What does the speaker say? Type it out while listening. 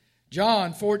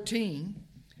John 14,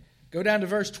 go down to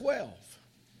verse 12.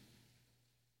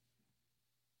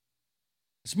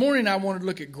 This morning I wanted to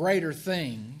look at greater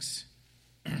things.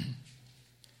 And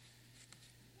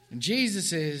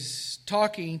Jesus is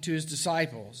talking to his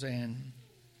disciples, and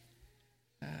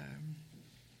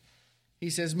he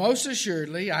says, "Most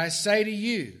assuredly, I say to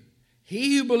you,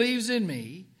 he who believes in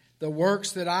me, the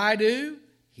works that I do,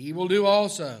 he will do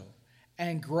also.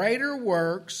 And greater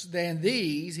works than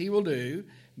these he will do,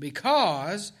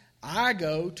 because I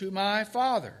go to my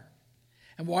Father.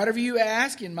 And whatever you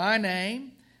ask in my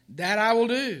name, that I will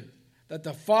do, that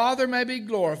the Father may be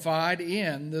glorified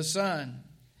in the Son.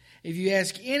 If you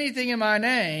ask anything in my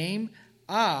name,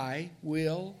 I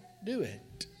will do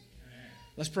it."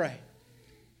 Let's pray.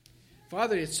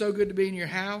 Father, it's so good to be in your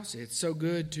house. It's so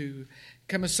good to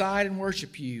come aside and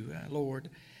worship you, Lord.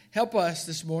 Help us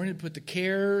this morning to put the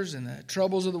cares and the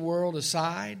troubles of the world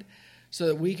aside so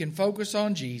that we can focus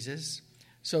on Jesus,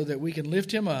 so that we can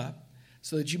lift him up,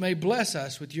 so that you may bless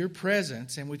us with your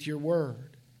presence and with your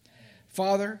word.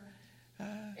 Father,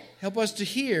 help us to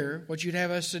hear what you'd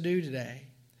have us to do today.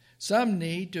 Some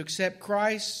need to accept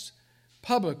Christ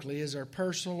publicly as our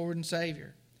personal Lord and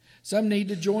Savior. Some need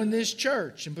to join this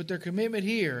church and put their commitment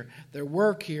here, their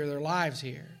work here, their lives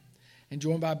here, and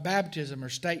join by baptism or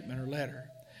statement or letter.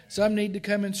 Some need to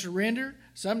come and surrender.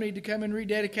 Some need to come in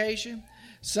rededication.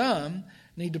 Some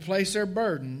need to place their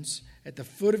burdens at the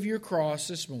foot of your cross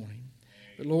this morning.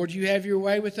 But Lord, you have your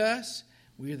way with us.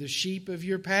 We are the sheep of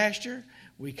your pasture.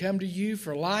 We come to you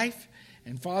for life.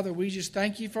 And Father, we just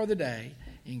thank you for the day.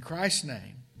 In Christ's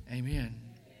name, amen.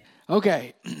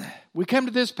 Okay, we come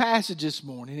to this passage this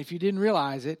morning. If you didn't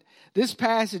realize it, this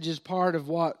passage is part of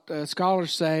what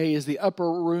scholars say is the upper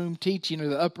room teaching or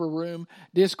the upper room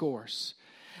discourse.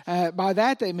 By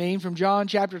that they mean from John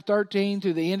chapter 13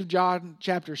 to the end of John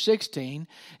chapter 16,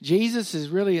 Jesus is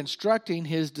really instructing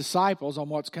his disciples on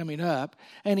what's coming up,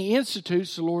 and he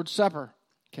institutes the Lord's Supper.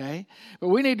 Okay, but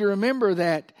we need to remember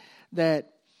that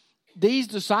these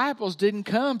disciples didn't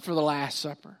come for the Last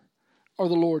Supper or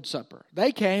the Lord's Supper.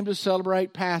 They came to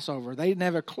celebrate Passover. They didn't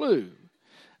have a clue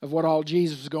of what all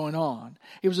Jesus was going on.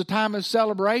 It was a time of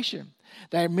celebration.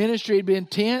 Their ministry had been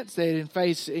tense. They had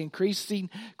faced increasing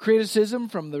criticism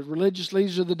from the religious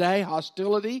leaders of the day,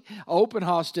 hostility, open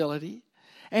hostility.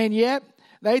 And yet,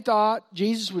 they thought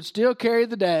Jesus would still carry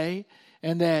the day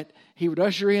and that he would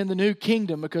usher in the new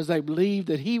kingdom because they believed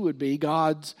that he would be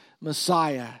God's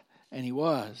Messiah, and he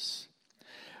was.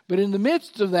 But in the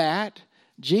midst of that,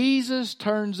 Jesus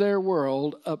turns their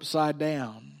world upside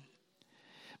down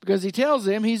because he tells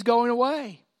them he's going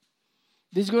away.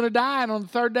 He's going to die, and on the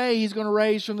third day, he's going to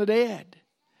raise from the dead.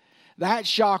 That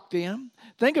shocked them.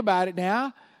 Think about it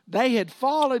now. They had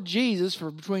followed Jesus for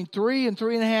between 3 and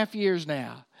 3.5 years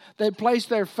now. They placed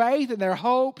their faith and their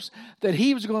hopes that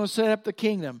he was going to set up the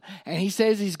kingdom. And he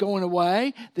says he's going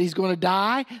away, that he's going to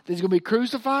die, that he's going to be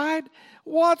crucified.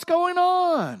 What's going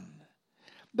on?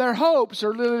 Their hopes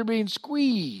are literally being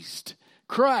squeezed,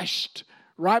 crushed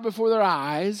right before their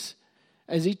eyes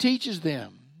as he teaches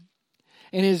them.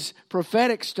 In his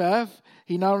prophetic stuff,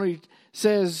 he not only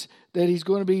says that he's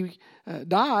going to be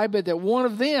die, but that one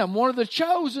of them, one of the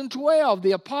chosen 12,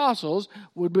 the apostles,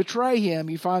 would betray him.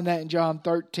 You find that in John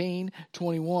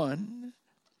 13:21.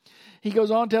 He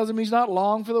goes on and tells him he's not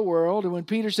long for the world. And when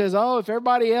Peter says, "Oh, if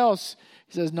everybody else,"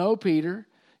 he says, "No, Peter,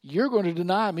 you're going to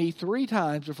deny me 3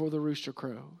 times before the rooster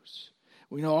crows."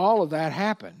 We know all of that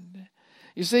happened.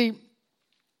 You see,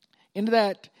 into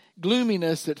that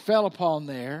gloominess that fell upon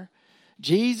there,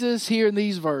 Jesus here in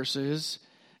these verses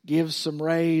gives some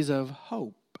rays of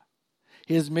hope.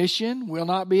 His mission will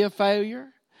not be a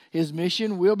failure. His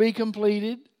mission will be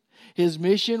completed. His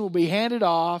mission will be handed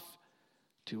off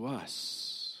to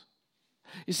us.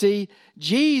 You see,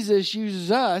 Jesus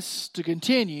uses us to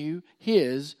continue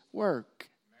his work.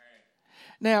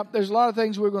 Now, there's a lot of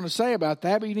things we're going to say about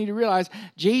that, but you need to realize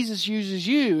Jesus uses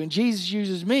you and Jesus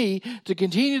uses me to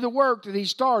continue the work that he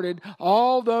started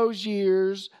all those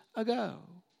years ago.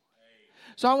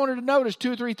 So I wanted to notice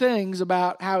 2 or 3 things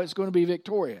about how it's going to be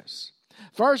victorious.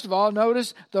 First of all,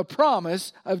 notice the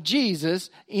promise of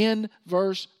Jesus in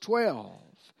verse 12.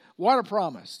 What a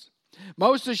promise.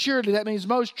 Most assuredly, that means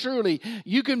most truly.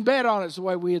 You can bet on it, is the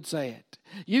way we'd say it.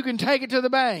 You can take it to the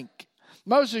bank.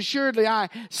 Most assuredly, I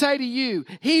say to you,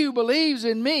 he who believes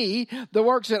in me, the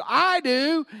works that I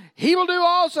do, he will do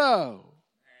also.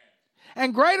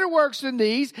 And greater works than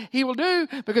these he will do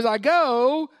because I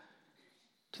go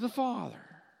to the Father.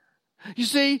 You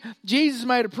see, Jesus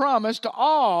made a promise to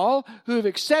all who have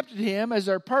accepted Him as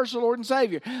their personal Lord and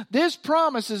Savior. This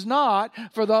promise is not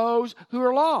for those who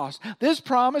are lost. This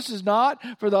promise is not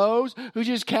for those who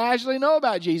just casually know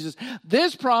about Jesus.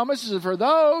 This promise is for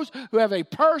those who have a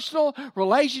personal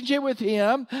relationship with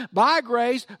Him by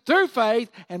grace through faith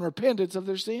and repentance of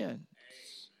their sins.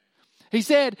 He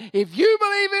said, if you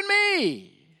believe in me,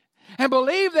 and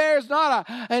believe there is not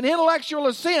an intellectual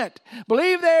assent.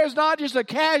 Believe there is not just a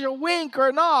casual wink or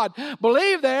a nod.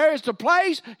 Believe there is to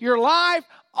place your life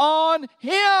on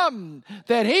Him,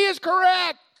 that He is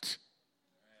correct.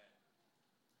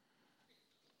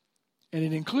 And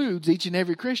it includes each and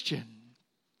every Christian.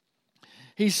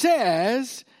 He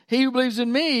says, he who believes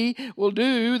in me will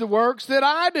do the works that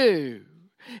I do.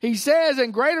 He says,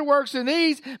 and greater works than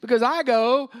these, because I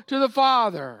go to the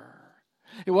Father.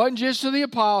 It wasn't just to the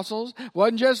apostles. It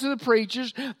wasn't just to the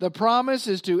preachers. The promise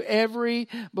is to every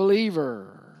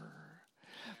believer.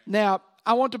 Now,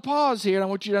 I want to pause here and I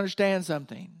want you to understand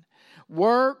something.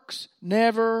 Works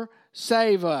never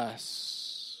save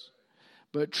us.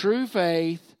 But true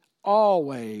faith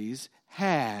always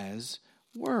has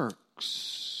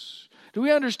works. Do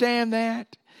we understand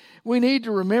that? We need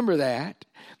to remember that.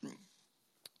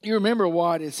 You remember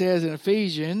what it says in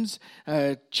Ephesians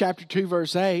chapter 2,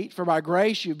 verse 8. For by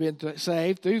grace you've been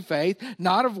saved through faith,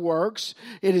 not of works.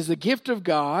 It is the gift of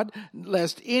God,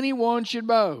 lest anyone should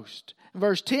boast.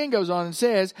 Verse 10 goes on and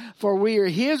says, for we are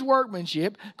His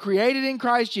workmanship, created in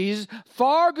Christ Jesus,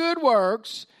 for good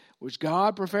works, which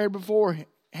God prepared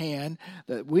beforehand,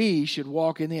 that we should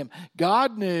walk in them.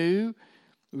 God knew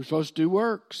we were supposed to do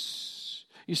works.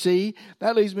 You see,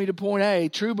 that leads me to point A.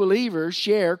 True believers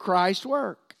share Christ's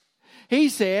work. He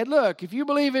said, look, if you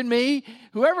believe in me,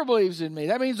 whoever believes in me,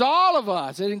 that means all of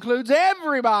us. It includes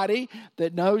everybody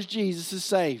that knows Jesus as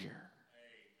Savior.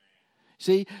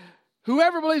 See,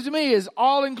 whoever believes in me is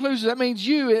all inclusive. That means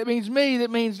you, it means me,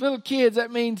 that means little kids,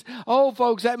 that means old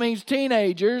folks, that means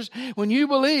teenagers. When you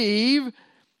believe,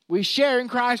 we share in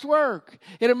Christ's work.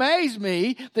 It amazed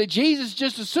me that Jesus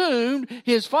just assumed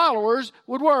His followers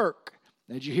would work.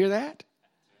 Did you hear that?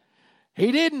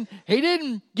 He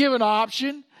didn't give an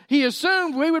option. He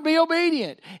assumed we would be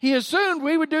obedient. He assumed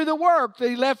we would do the work that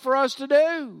He left for us to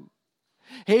do.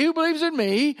 He who believes in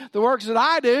me, the works that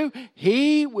I do,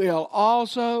 he will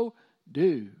also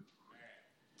do.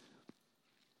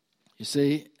 You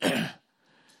see,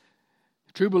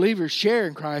 true believers share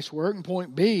in Christ's work. And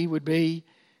point B would be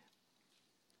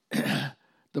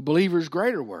the believer's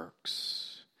greater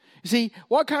works. You see,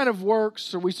 what kind of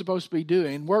works are we supposed to be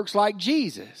doing? Works like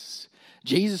Jesus.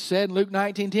 Jesus said in Luke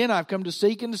 19:10, I've come to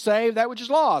seek and to save that which is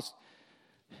lost.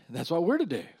 That's what we're to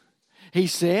do. He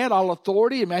said, all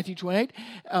authority in Matthew 28,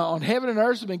 on heaven and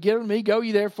earth has been given to me. Go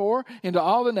ye therefore into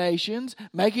all the nations,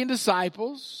 making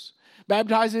disciples,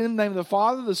 baptizing them in the name of the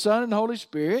Father, the Son, and the Holy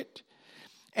Spirit.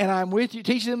 And I'm with you,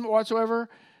 teaching them whatsoever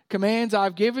commands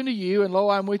I've given to you. And lo,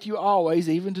 I'm with you always,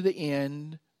 even to the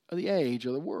end of the age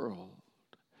or the world.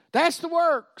 That's the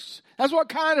works. That's what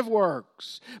kind of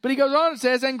works. But he goes on and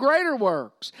says, and greater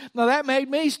works. Now that made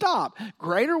me stop.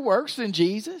 Greater works than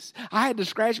Jesus? I had to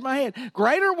scratch my head.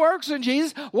 Greater works than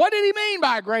Jesus? What did he mean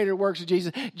by greater works than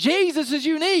Jesus? Jesus is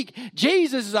unique.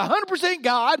 Jesus is 100%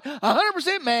 God,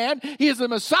 100% man. He is the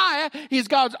Messiah. He is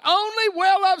God's only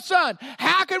well-loved Son.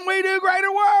 How can we do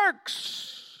greater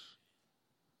works?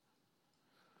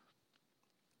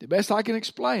 The best I can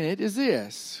explain it is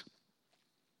this.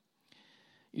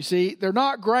 You see, they're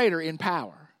not greater in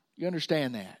power. You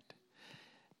understand that?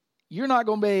 You're not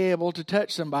going to be able to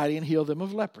touch somebody and heal them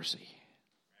of leprosy.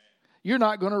 You're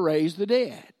not going to raise the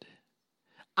dead.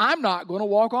 I'm not going to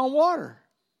walk on water.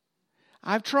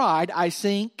 I've tried. I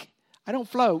sink. I don't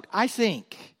float. I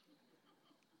sink.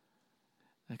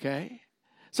 Okay?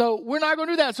 So we're not going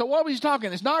to do that. So what was he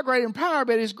talking? It's not greater in power,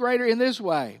 but it's greater in this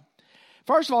way.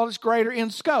 First of all, it's greater in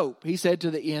scope. He said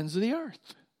to the ends of the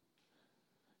earth.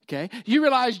 Okay? You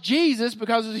realize Jesus,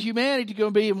 because of his humanity,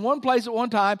 going to be in one place at one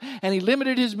time, and he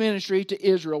limited his ministry to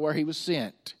Israel where he was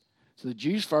sent. So the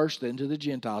Jews first, then to the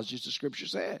Gentiles, just as Scripture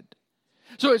said.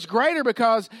 So it's greater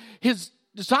because his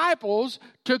disciples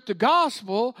took the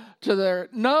gospel to their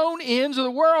known ends of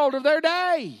the world of their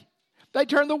day. They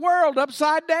turned the world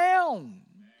upside down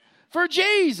for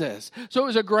Jesus. So it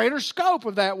was a greater scope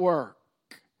of that work.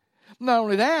 Not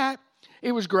only that,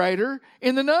 it was greater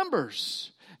in the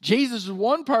numbers. Jesus is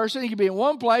one person. He could be in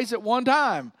one place at one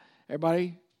time.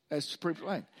 Everybody, that's pretty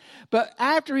plain. But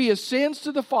after he ascends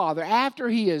to the Father, after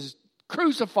he is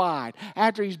crucified,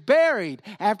 after he's buried,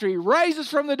 after he raises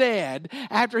from the dead,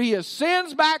 after he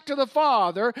ascends back to the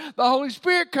Father, the Holy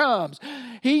Spirit comes.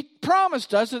 He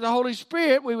promised us that the Holy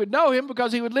Spirit, we would know him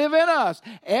because he would live in us.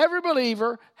 Every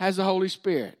believer has the Holy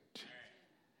Spirit.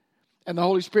 And the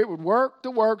Holy Spirit would work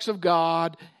the works of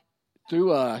God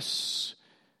through us.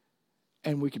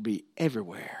 And we could be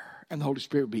everywhere. And the Holy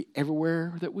Spirit would be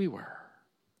everywhere that we were.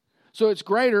 So it's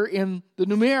greater in the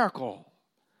numerical.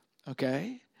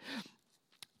 Okay?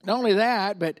 Not only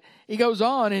that, but he goes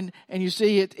on and you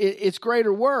see it's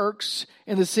greater works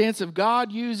in the sense of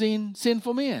God using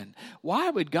sinful men. Why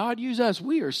would God use us?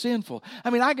 We are sinful. I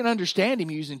mean, I can understand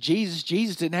him using Jesus.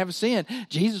 Jesus didn't have a sin.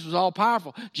 Jesus was all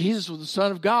powerful. Jesus was the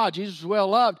Son of God. Jesus was well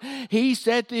loved. He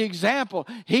set the example.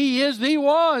 He is the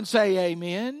one. Say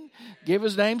amen. Give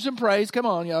his name some praise. Come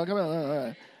on, y'all. Come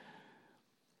on.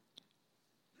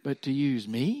 But to use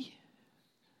me,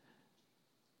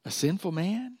 a sinful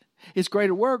man? It's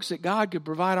greater works that God could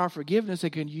provide our forgiveness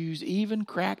that can use even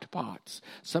cracked pots.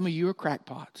 Some of you are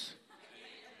crackpots.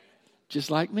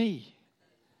 Just like me.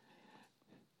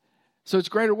 So it's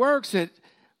greater works that,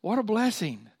 what a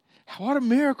blessing. What a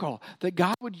miracle that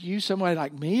God would use somebody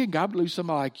like me and God would use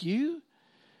somebody like you.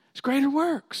 It's greater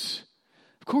works.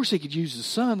 Of course he could use the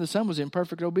Son. The Son was in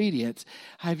perfect obedience.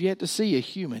 I have yet to see a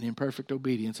human in perfect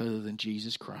obedience other than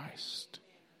Jesus Christ.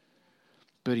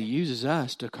 But he uses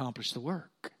us to accomplish the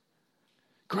work.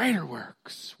 Greater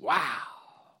works. Wow.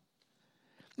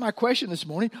 My question this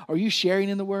morning, are you sharing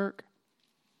in the work?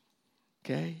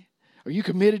 Okay. Are you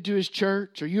committed to his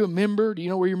church? Are you a member? Do you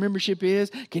know where your membership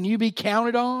is? Can you be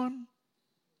counted on?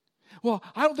 Well,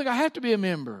 I don't think I have to be a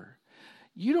member.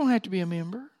 You don't have to be a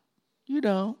member. You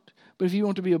don't. But if you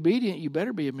want to be obedient, you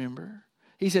better be a member.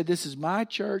 He said, this is my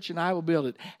church and I will build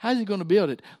it. How's he going to build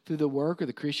it? Through the work of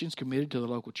the Christians committed to the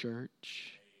local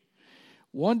church.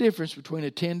 One difference between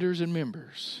attenders and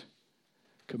members.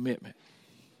 Commitment.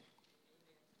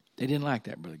 They didn't like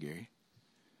that, Brother Gary.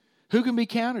 Who can be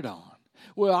counted on?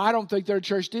 Well, I don't think their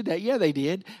church did that. Yeah, they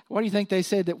did. Why do you think they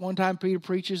said that one time Peter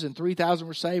preaches and 3,000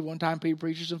 were saved, one time Peter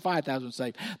preaches and 5,000 were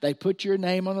saved? They put your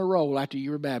name on the roll after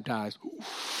you were baptized.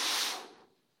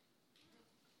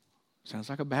 Sounds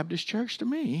like a Baptist church to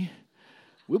me.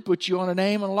 We'll put you on a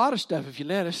name on a lot of stuff if you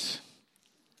let us.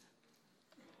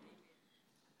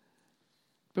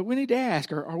 But we need to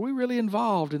ask, are we really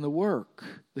involved in the work,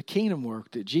 the kingdom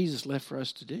work that Jesus left for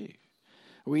us to do?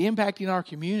 Are we impacting our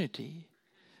community?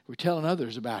 We're telling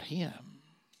others about him.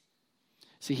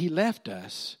 See, he left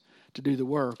us to do the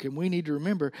work, and we need to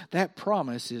remember that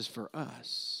promise is for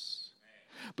us.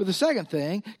 But the second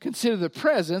thing, consider the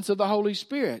presence of the Holy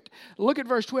Spirit. Look at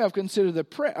verse 12. Consider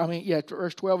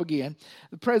verse 12 again.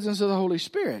 The presence of the Holy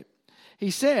Spirit. He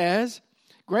says,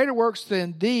 greater works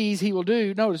than these he will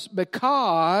do. Notice,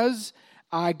 because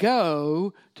I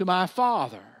go to my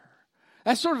Father.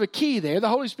 That's sort of a key there. The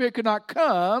Holy Spirit could not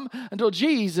come until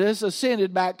Jesus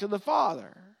ascended back to the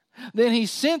Father. Then he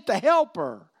sent the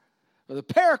helper, or the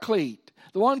paraclete,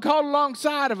 the one called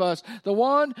alongside of us, the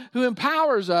one who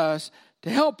empowers us to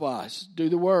help us do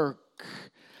the work.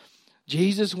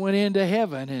 Jesus went into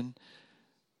heaven and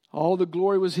all the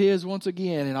glory was his once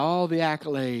again and all the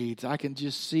accolades. I can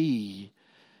just see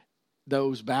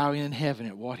those bowing in heaven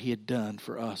at what he had done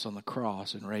for us on the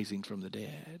cross and raising from the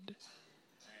dead.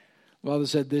 Father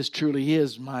said, this truly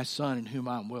is my Son in whom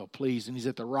I'm well pleased. And he's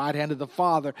at the right hand of the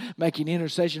Father making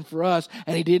intercession for us.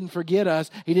 And he didn't forget us.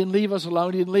 He didn't leave us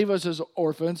alone. He didn't leave us as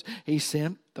orphans. He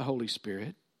sent the Holy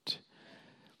Spirit.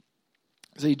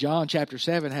 See, John chapter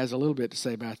 7 has a little bit to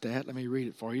say about that. Let me read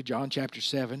it for you. John chapter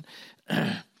 7,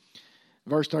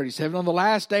 verse 37. On the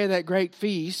last day of that great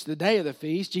feast, the day of the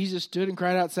feast, Jesus stood and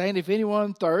cried out, saying, if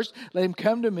anyone thirsts, let him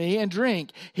come to me and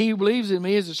drink. He who believes in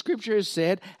me, as the scripture has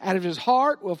said, out of his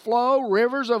heart will flow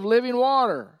rivers of living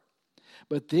water.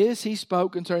 But this he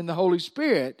spoke concerning the Holy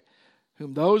Spirit,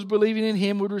 whom those believing in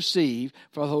him would receive,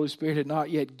 for the Holy Spirit had not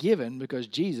yet given, because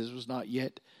Jesus was not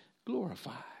yet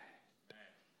glorified.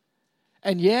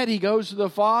 And yet he goes to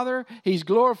the Father. He's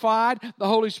glorified. The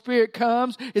Holy Spirit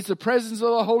comes. It's the presence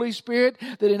of the Holy Spirit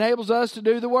that enables us to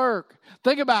do the work.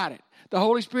 Think about it. The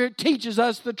Holy Spirit teaches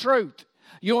us the truth.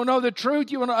 You want to know the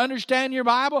truth? You want to understand your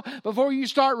Bible? Before you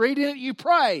start reading it, you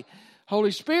pray. Holy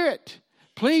Spirit,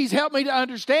 please help me to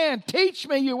understand. Teach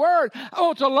me your word. I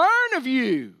want to learn of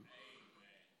you.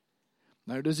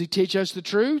 Now, does he teach us the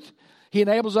truth? He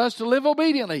enables us to live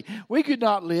obediently. We could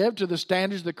not live to the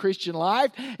standards of the Christian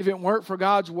life if it weren't for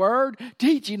God's Word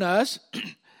teaching us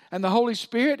and the Holy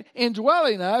Spirit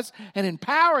indwelling us and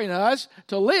empowering us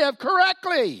to live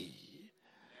correctly.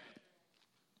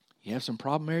 You have some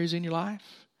problem areas in your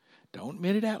life? Don't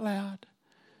admit it out loud.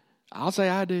 I'll say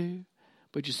I do.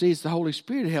 But you see, it's the Holy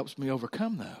Spirit that helps me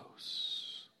overcome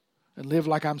those and live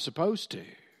like I'm supposed to.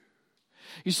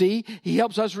 You see, He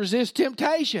helps us resist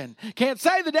temptation. Can't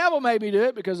say the devil made me do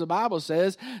it, because the Bible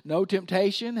says no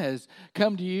temptation has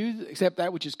come to you except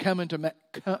that which is common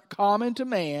to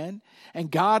man,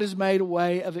 and God has made a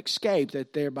way of escape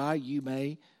that thereby you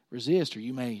may resist or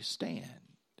you may stand.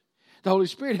 The Holy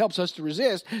Spirit helps us to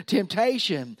resist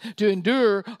temptation, to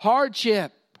endure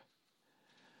hardship.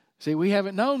 See, we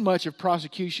haven't known much of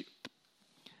persecution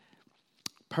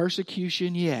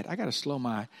yet. I got to slow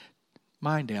my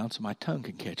mind down so my tongue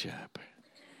can catch up.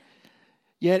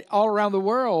 Yet all around the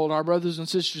world, our brothers and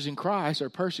sisters in Christ are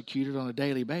persecuted on a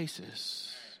daily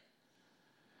basis.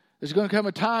 There's going to come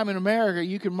a time in America,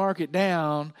 you can mark it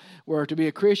down, where to be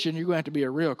a Christian, you're going to have to be a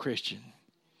real Christian.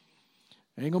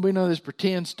 There ain't going to be none of this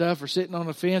pretend stuff or sitting on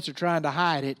the fence or trying to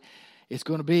hide it. It's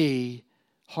going to be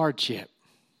hardship,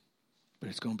 but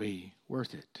it's going to be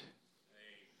worth it.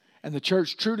 And the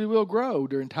church truly will grow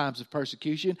during times of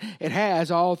persecution. It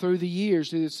has all through the years,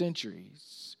 through the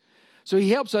centuries. So He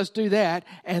helps us do that.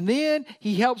 And then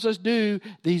He helps us do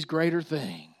these greater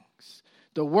things.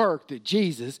 The work that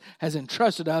Jesus has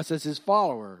entrusted us as His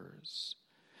followers.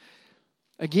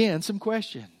 Again, some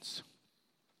questions.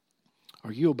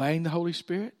 Are you obeying the Holy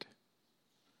Spirit?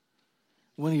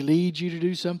 When He leads you to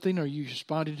do something, are you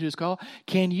responding to His call?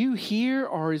 Can you hear,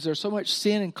 or is there so much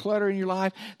sin and clutter in your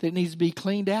life that it needs to be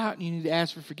cleaned out and you need to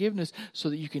ask for forgiveness so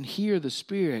that you can hear the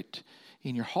Spirit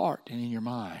in your heart and in your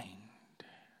mind?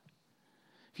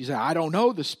 If you say, I don't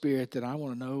know the Spirit, then I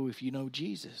want to know if you know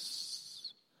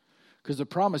Jesus. Because the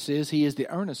promise is He is the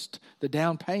earnest, the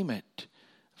down payment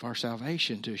of our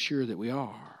salvation to assure that we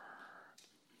are.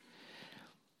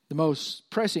 The most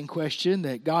pressing question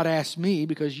that God asked me,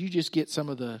 because you just get some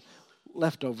of the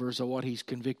leftovers of what He's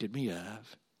convicted me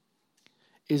of,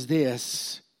 is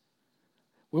this: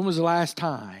 when was the last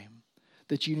time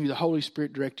that you knew the Holy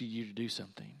Spirit directed you to do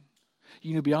something?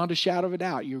 You knew beyond a shadow of a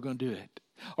doubt you were going to do it.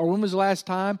 Or when was the last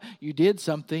time you did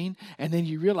something and then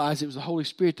you realized it was the Holy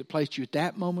Spirit that placed you at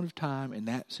that moment of time in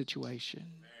that situation?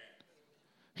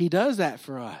 He does that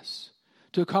for us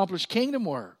to accomplish kingdom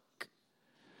work.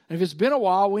 And if it's been a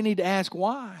while, we need to ask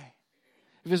why.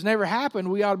 If it's never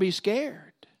happened, we ought to be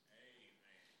scared.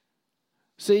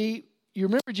 See, you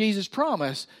remember Jesus'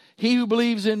 promise, He who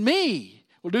believes in me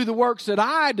will do the works that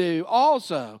I do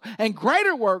also, and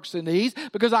greater works than these,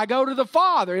 because I go to the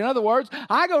Father. In other words,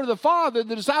 I go to the Father.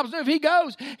 The disciples knew if He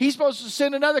goes, He's supposed to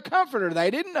send another comforter.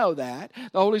 They didn't know that.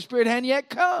 The Holy Spirit hadn't yet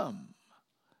come.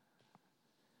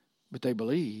 But they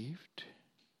believed.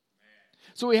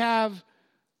 So we have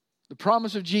the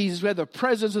promise of Jesus, we have the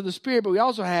presence of the Spirit, but we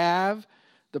also have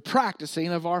the practicing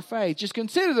of our faith. Just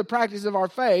consider the practice of our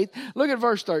faith. Look at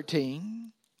verse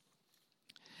 13.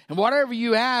 And whatever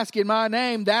you ask in my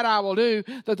name, that I will do,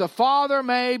 that the Father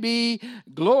may be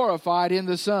glorified in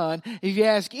the Son. If you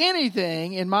ask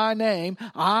anything in my name,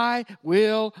 I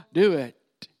will do it.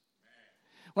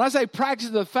 When I say practice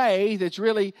of the faith, it's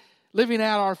really living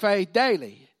out our faith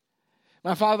daily.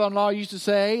 My father-in-law used to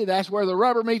say, that's where the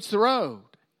rubber meets the road.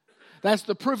 That's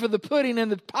the proof of the pudding in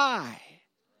the pie.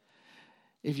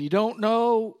 If you don't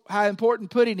know how important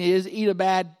pudding is, eat a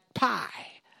bad pie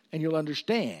and you'll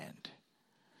understand.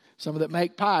 Some that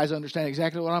make pies understand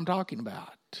exactly what I'm talking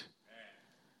about.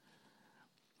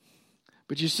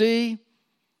 But you see,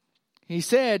 He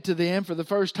said to them for the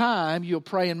first time, you'll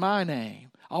pray in my name.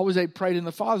 Always they prayed in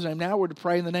the Father's name. Now we're to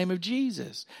pray in the name of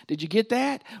Jesus. Did you get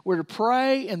that? We're to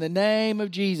pray in the name of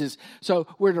Jesus. So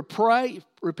we're to pray,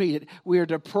 repeat it, we're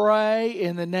to pray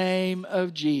in the name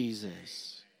of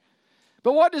Jesus.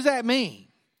 But what does that mean?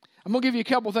 I'm going to give you a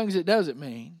couple things it doesn't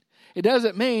mean. It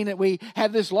doesn't mean that we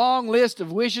have this long list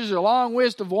of wishes or long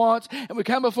list of wants and we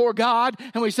come before God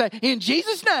and we say, in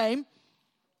Jesus' name.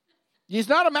 It's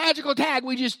not a magical tag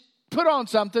we just put on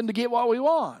something to get what we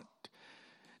want.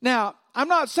 Now, I'm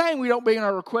not saying we don't bring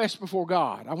our requests before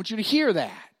God. I want you to hear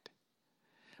that.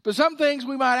 But some things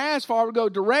we might ask for would go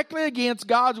directly against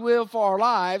God's will for our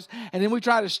lives, and then we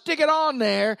try to stick it on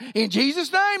there, in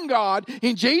Jesus' name, God,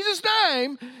 in Jesus'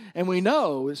 name, and we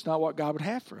know it's not what God would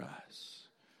have for us.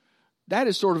 That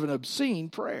is sort of an obscene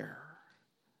prayer.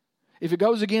 If it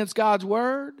goes against God's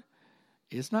word,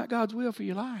 it's not God's will for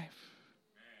your life.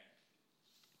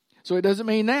 So it doesn't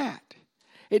mean that.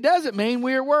 It doesn't mean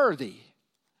we're worthy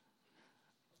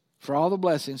for all the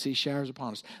blessings He showers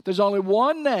upon us. There's only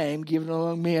one name given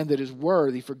among men that is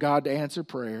worthy for God to answer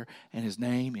prayer, and His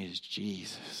name is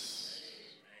Jesus.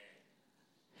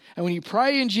 And when you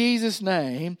pray in Jesus'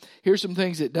 name, here's some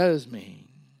things it does mean.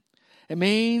 It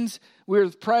means we're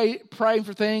praying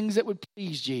for things that would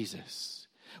please Jesus.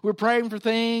 We're praying for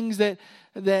things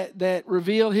that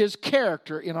reveal His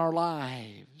character in our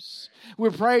lives.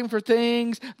 We're praying for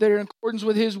things that are in accordance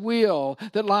with His will,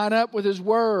 that line up with His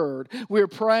Word. We're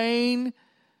praying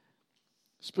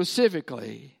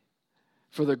specifically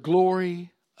for the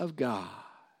glory of God.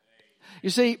 You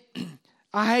see,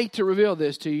 I hate to reveal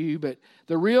this to you, but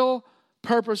the real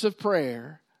purpose of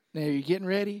prayer, now are you getting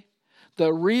ready?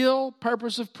 The real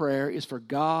purpose of prayer is for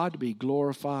God to be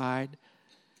glorified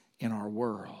in our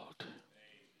world.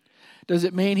 Does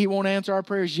it mean He won't answer our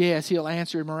prayers? Yes, He'll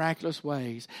answer in miraculous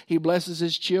ways. He blesses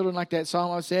His children like that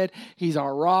psalm I said. He's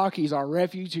our rock. He's our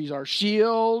refuge. He's our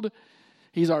shield.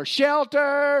 He's our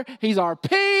shelter. He's our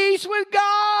peace with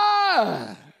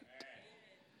God.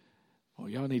 Well,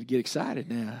 y'all need to get excited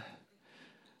now.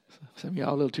 Some of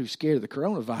y'all a little too scared of the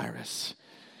coronavirus.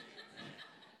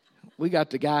 We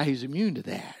got the guy who's immune to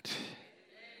that.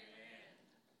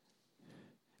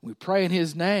 We pray in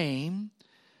His name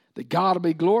that God will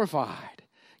be glorified.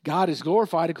 God is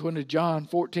glorified according to John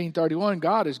 14:31.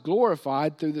 God is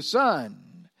glorified through the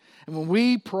Son. And when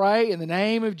we pray in the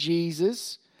name of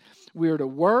Jesus, we are to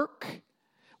work,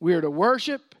 we are to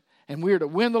worship, and we are to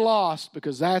win the lost,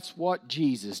 because that's what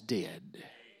Jesus did.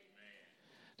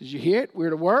 Did you hear it?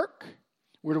 We're to work,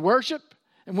 we're to worship,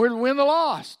 and we're to win the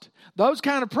lost. Those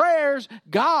kind of prayers,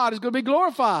 God is going to be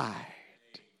glorified.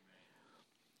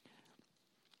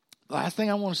 The last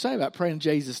thing I want to say about praying in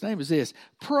Jesus' name is this.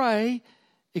 Pray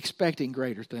expecting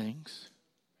greater things.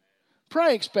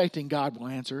 Pray expecting God will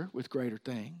answer with greater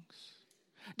things.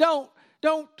 Don't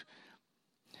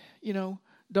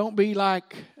be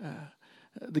like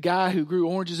the guy who grew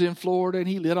oranges in Florida, and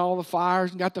he lit all the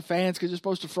fires and got the fans because it's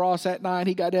supposed to frost that night.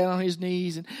 He got down on his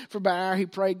knees, and for about an hour he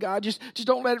prayed, God, just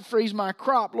don't let it freeze my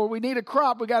crop. Lord, we need a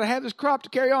crop. We got to have this crop to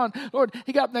carry on. Lord,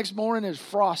 he got up next morning, there's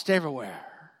frost everywhere.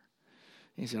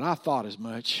 He said, I thought as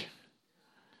much.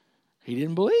 He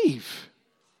didn't believe.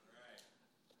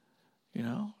 You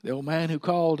know, the old man who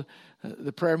called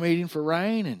the prayer meeting for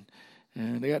rain,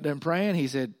 and they got done praying. He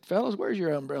said, fellas, where's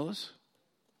your umbrellas?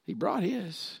 He brought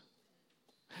his.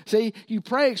 See, you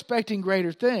pray expecting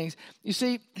greater things. You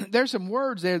see, there's some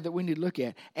words there that we need to look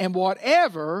at. And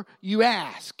whatever you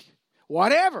ask,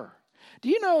 whatever. Do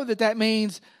you know that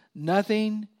means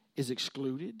nothing is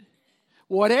excluded?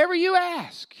 Whatever you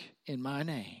ask in my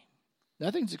name,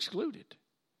 nothing's excluded.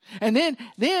 And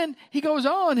then he goes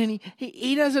on and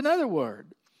he does another word.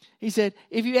 He said,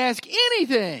 if you ask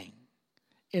anything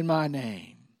in my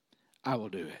name, I will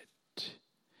do it.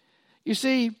 You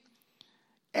see,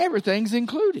 everything's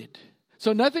included.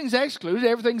 So nothing's excluded,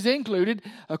 everything's included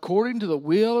according to the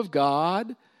will of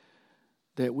God,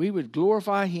 that we would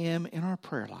glorify Him in our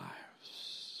prayer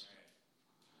lives.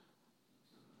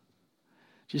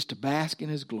 Just to bask in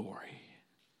His glory.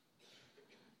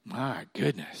 My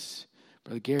goodness.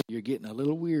 Brother Gary, you're getting a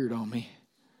little weird on me.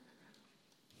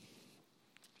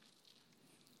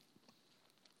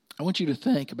 I want you to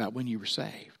think about when you were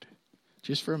saved.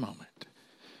 Just for a moment.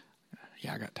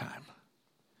 Yeah, I got time.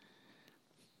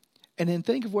 And then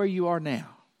think of where you are now.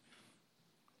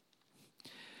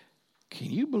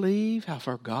 Can you believe how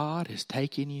far God has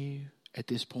taken you at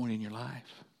this point in your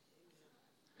life?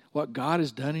 What God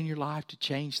has done in your life to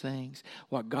change things.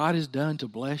 What God has done to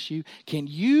bless you. Can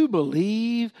you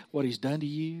believe what He's done to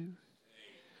you?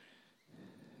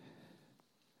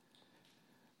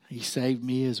 He saved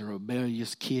me as a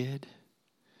rebellious kid.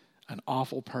 An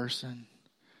awful person.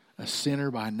 A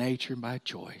sinner by nature and by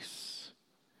choice.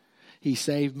 He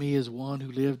saved me as one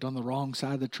who lived on the wrong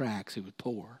side of the tracks, who was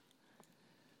poor.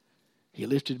 He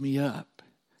lifted me up.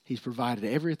 He's provided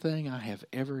everything I have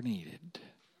ever needed.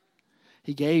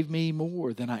 He gave me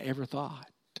more than I ever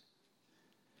thought.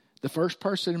 The first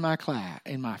person in my class,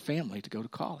 in my family, to go to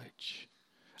college.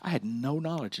 I had no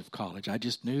knowledge of college. I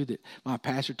just knew that my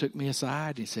pastor took me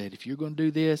aside and said, if you're going to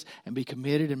do this and be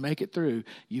committed and make it through,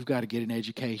 you've got to get an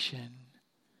education.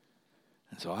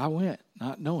 And so I went,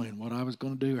 not knowing what I was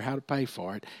going to do or how to pay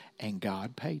for it, and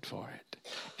God paid for it.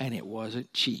 And it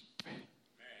wasn't cheap.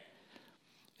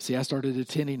 See, I started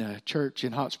attending a church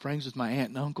in Hot Springs with my aunt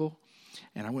and uncle,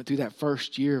 and I went through that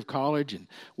first year of college and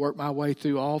worked my way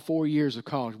through all 4 years of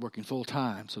college working full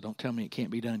time. So don't tell me it can't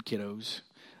be done, kiddos.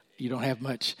 You don't have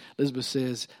much. Elizabeth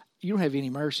says, you don't have any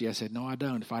mercy. I said, no, I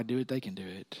don't. If I do it, they can do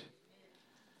it.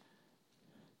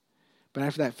 But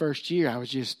after that first year, I was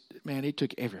just, man, it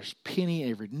took every penny,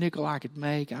 every nickel I could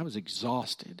make. I was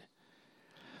exhausted.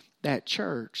 That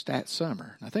church that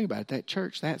summer, now think about it, that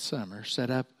church that summer set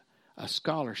up a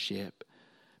scholarship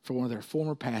for one of their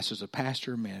former pastors, a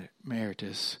pastor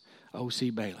emeritus, O.C.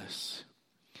 Bayless.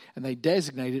 And they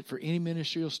designated it for any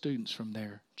ministerial students from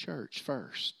their church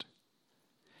first.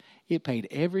 It paid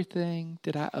everything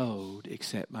that I owed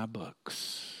except my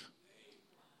books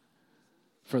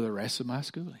for the rest of my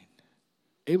schooling.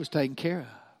 It was taken care of.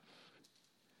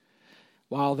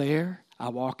 While there, I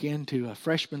walk into a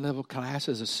freshman level class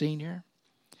as a senior,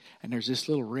 and there's this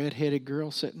little redheaded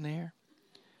girl sitting there.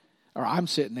 Or I'm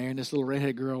sitting there, and this little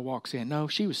redheaded girl walks in. No,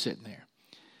 she was sitting there.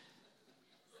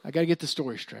 I got to get the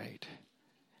story straight.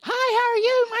 Hi, how are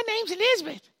you? My name's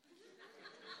Elizabeth.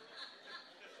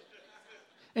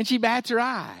 And she bats her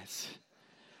eyes.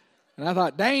 And I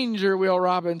thought, danger, Will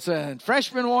Robinson.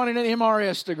 Freshman wanting an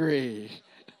MRS degree.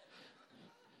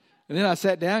 And then I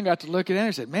sat down, got to looking at her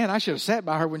and said, man, I should have sat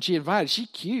by her when she invited. She's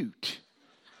cute.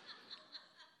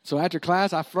 So after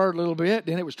class, I flirted a little bit.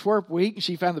 Then it was twerp week, and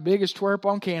she found the biggest twerp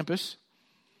on campus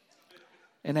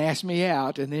and asked me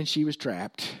out, and then she was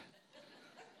trapped.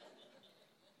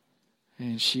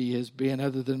 And she has been,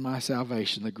 other than my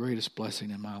salvation, the greatest blessing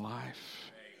in my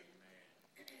life.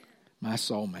 My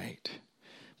soulmate.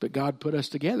 But God put us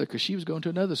together because she was going to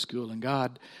another school, and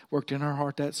God worked in her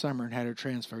heart that summer and had her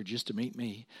transferred just to meet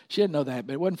me. She didn't know that,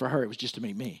 but it wasn't for her. It was just to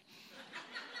meet me.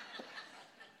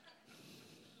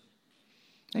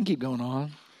 And keep going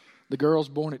on. The girl's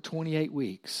born at 28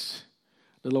 weeks,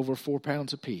 a little over 4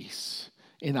 pounds apiece,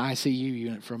 in the ICU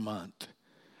unit for a month.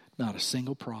 Not a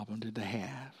single problem did they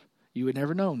have. You would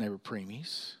never known they were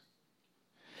preemies.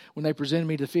 When they presented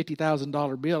me the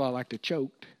 $50,000 bill, I like to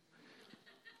choked.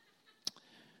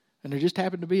 And there just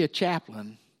happened to be a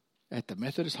chaplain at the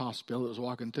Methodist hospital that was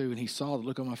walking through, and he saw the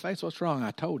look on my face. What's wrong?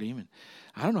 I told him, and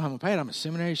I don't know how I'm going to pay it. I'm a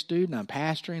seminary student. I'm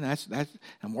pastoring.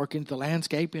 I'm working at the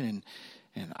landscaping,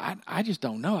 and I just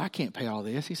don't know. I can't pay all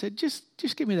this. He said, just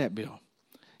give me that bill.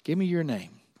 Give me your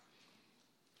name.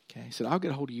 Okay. He said, I'll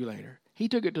get a hold of you later. He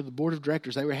took it to the board of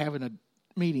directors. They were having a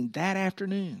meeting that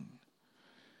afternoon.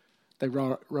 They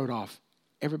wrote off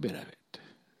every bit of it.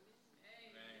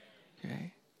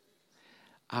 Okay.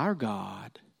 Our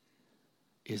God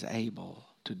is able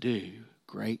to do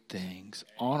great things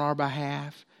on our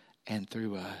behalf and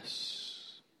through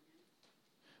us.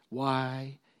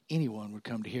 Why anyone would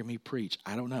come to hear me preach,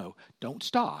 I don't know. Don't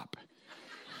stop.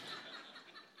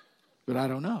 But I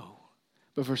don't know.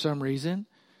 But for some reason,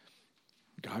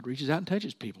 God reaches out and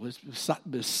touches people.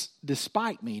 It's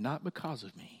despite me, not because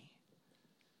of me.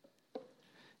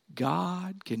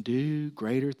 God can do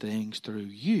greater things through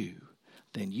you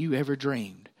than you ever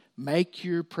dreamed. Make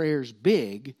your prayers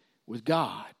big with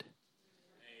God.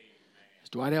 As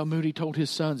Dwight L. Moody told his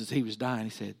sons as he was dying, he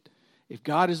said, if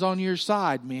God is on your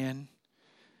side, men,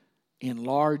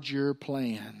 enlarge your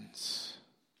plans.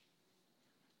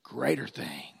 Greater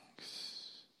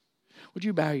things. Would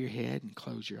you bow your head and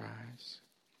close your eyes?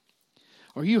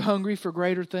 Are you hungry for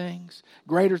greater things?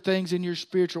 Greater things in your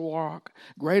spiritual walk?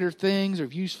 Greater things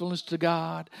of usefulness to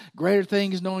God? Greater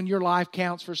things knowing your life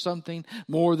counts for something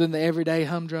more than the everyday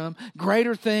humdrum?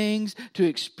 Greater things to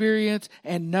experience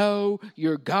and know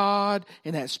your God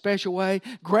in that special way?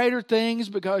 Greater things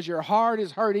because your heart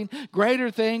is hurting?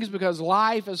 Greater things because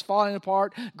life is falling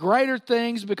apart? Greater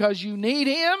things because you need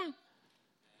Him?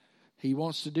 He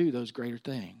wants to do those greater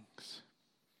things.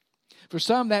 For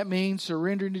some, that means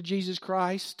surrendering to Jesus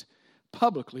Christ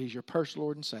publicly as your personal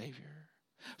Lord and Savior.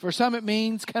 For some, it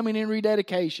means coming in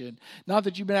rededication. Not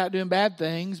that you've been out doing bad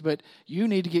things, but you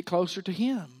need to get closer to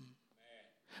Him.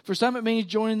 For some, it means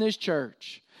joining this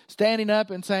church. Standing up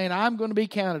and saying, I'm going to be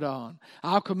counted on.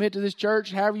 I'll commit to this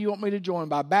church however you want me to join,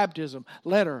 by baptism,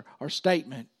 letter, or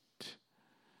statement.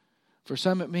 For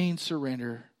some, it means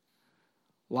surrender.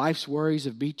 Life's worries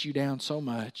have beat you down so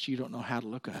much you don't know how to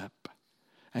look up.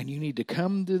 And you need to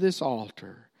come to this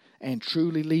altar and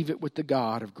truly leave it with the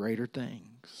God of greater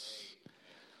things.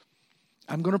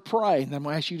 I'm going to pray, and I'm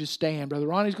going to ask you to stand. Brother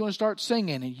Ronnie's going to start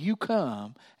singing, and you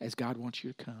come as God wants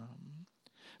you to come.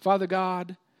 Father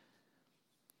God,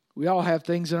 we all have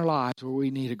things in our lives where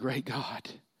we need a great God.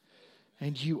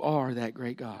 And you are that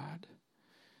great God.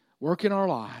 Work in our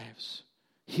lives.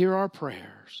 Hear our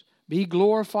prayers. Be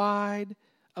glorified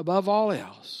above all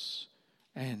else.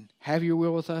 And have your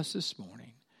will with us this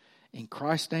morning. In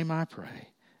Christ's name I pray.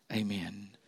 Amen.